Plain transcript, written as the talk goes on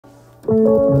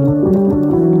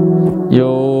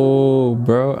Yo,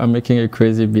 bro, I'm making a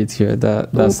crazy beat here.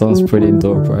 That sounds pretty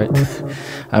dope, right?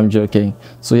 I'm joking.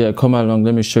 So yeah, come along.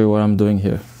 Let me show you what I'm doing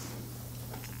here.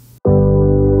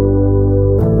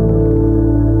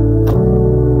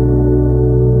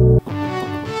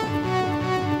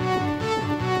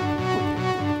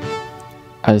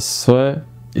 I swear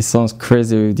it sounds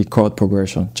crazy with the chord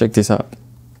progression. Check this out.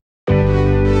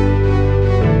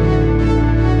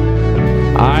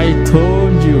 I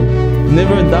told you,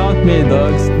 never doubt me,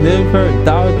 dogs. Never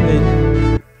doubt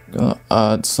me. Gonna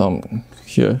add some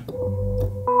here.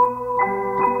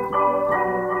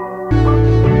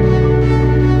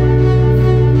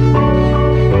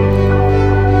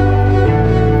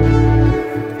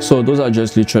 So those are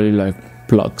just literally like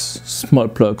plugs, small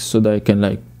plugs, so that I can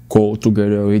like go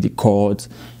together with the chords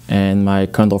and my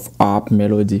kind of harp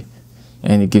melody,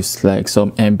 and it gives like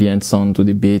some ambient sound to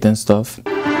the beat and stuff.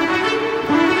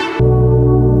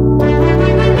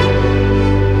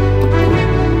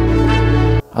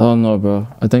 I don't know, bro.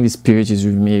 I think the spirit is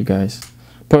with me, guys.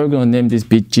 Probably gonna name this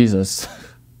beat Jesus.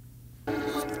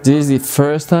 This is the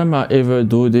first time I ever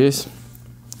do this.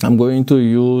 I'm going to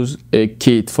use a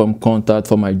kit from Contact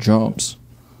for my drums.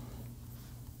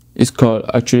 It's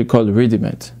actually called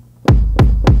Rudiment.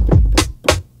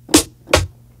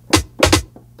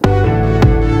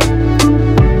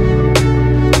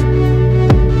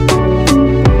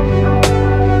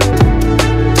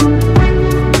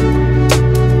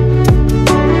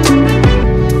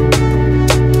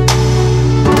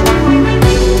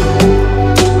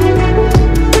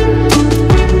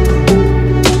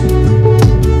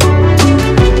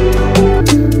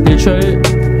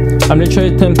 I'm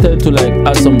literally tempted to like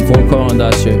add some vocal on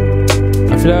that shit.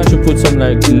 I feel like I should put some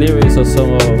like lyrics or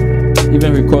some,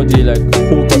 even record the like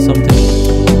hook or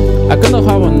something. I kind of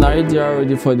have an idea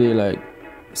already for the like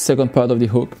second part of the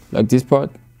hook, like this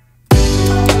part.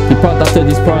 The part after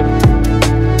this part,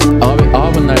 I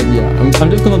have an idea.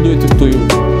 I'm just gonna do it to you.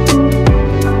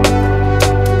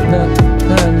 No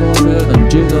one better than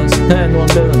Jesus. No one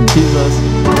better than Jesus.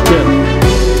 Yeah.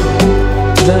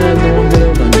 No one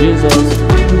better than Jesus.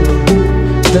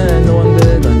 Then no one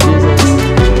better than Jesus.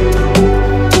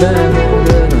 Then no one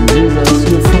better than Jesus.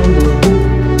 You fumble.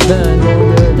 Then no one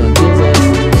better than Jesus.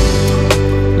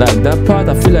 Like that part,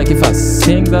 I feel like if I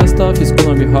sing that stuff, it's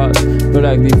gonna be hard. But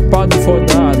like the part before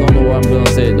that, I don't know what I'm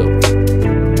gonna say though.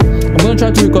 I'm gonna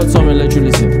try to record some and let you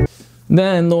listen.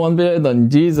 Then no one better than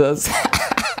Jesus.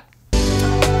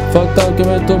 Fucked up, give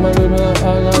it to my baby, I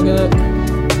gotta get it.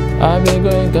 I've been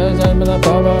going cause I'm in a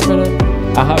power.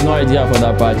 I have no idea for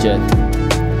that part yet.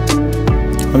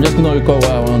 I'm just gonna record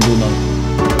what I wanna do now.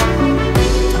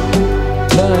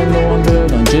 There ain't no one better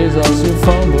than Jesus, you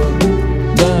fumbled.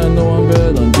 There ain't no one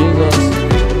better than Jesus.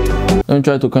 Let me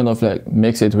try to kind of like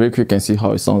mix it real quick and see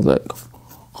how it sounds like.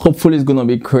 Hopefully it's gonna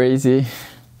be crazy.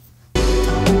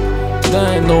 There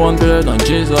ain't no one better than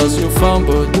Jesus, you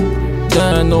fumbled.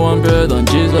 There ain't no one better than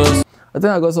Jesus. I think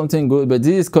I got something good, but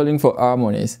this is calling for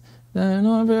harmonies. There ain't no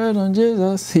one better than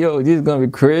Jesus. Yo, this is gonna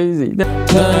be crazy.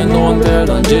 There ain't no one better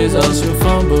than Jesus, you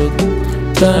fumbled.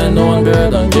 There ain't no one better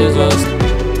than Jesus.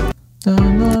 There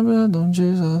ain't no one better than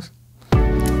Jesus.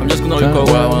 I'm just gonna record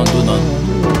what I wanna do now.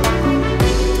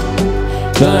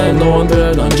 There ain't no one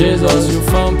better than Jesus, you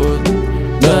fumbled.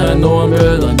 There ain't no one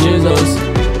better than Jesus.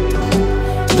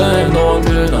 There ain't no one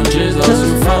better than Jesus,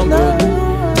 you fumbled.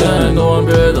 There ain't no one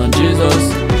better than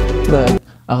Jesus. Like,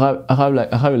 I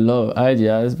have a lot of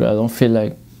ideas, but I don't feel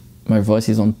like my voice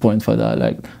is on point for that.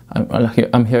 Like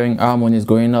I'm hearing harmonies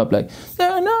going up, like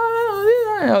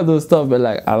all those stuff, but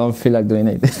like I don't feel like doing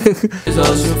it.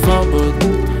 Jesus, you fumbled.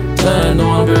 There ain't no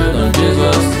one better than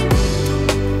Jesus.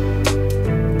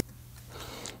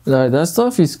 Like that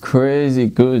stuff is crazy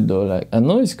good though. Like I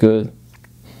know it's good.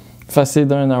 If I sit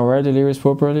down and I write the lyrics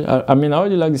properly, I mean I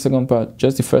already like the second part,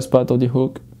 just the first part of the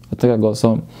hook. I think I got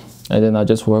some. And then I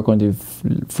just work on the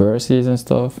verses and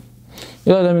stuff.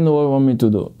 You gotta let me know what you want me to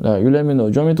do. Like, you let me know.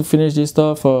 Do you want me to finish this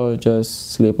stuff or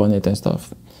just sleep on it and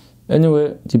stuff?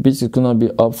 Anyway, the beat is gonna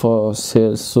be up for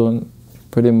sale soon.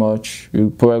 Pretty much.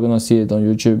 You're probably gonna see it on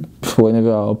YouTube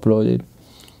whenever I upload it.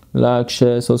 Like,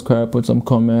 share, subscribe, put some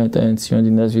comment, and see you in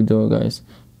the next video, guys.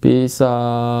 Peace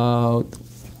out.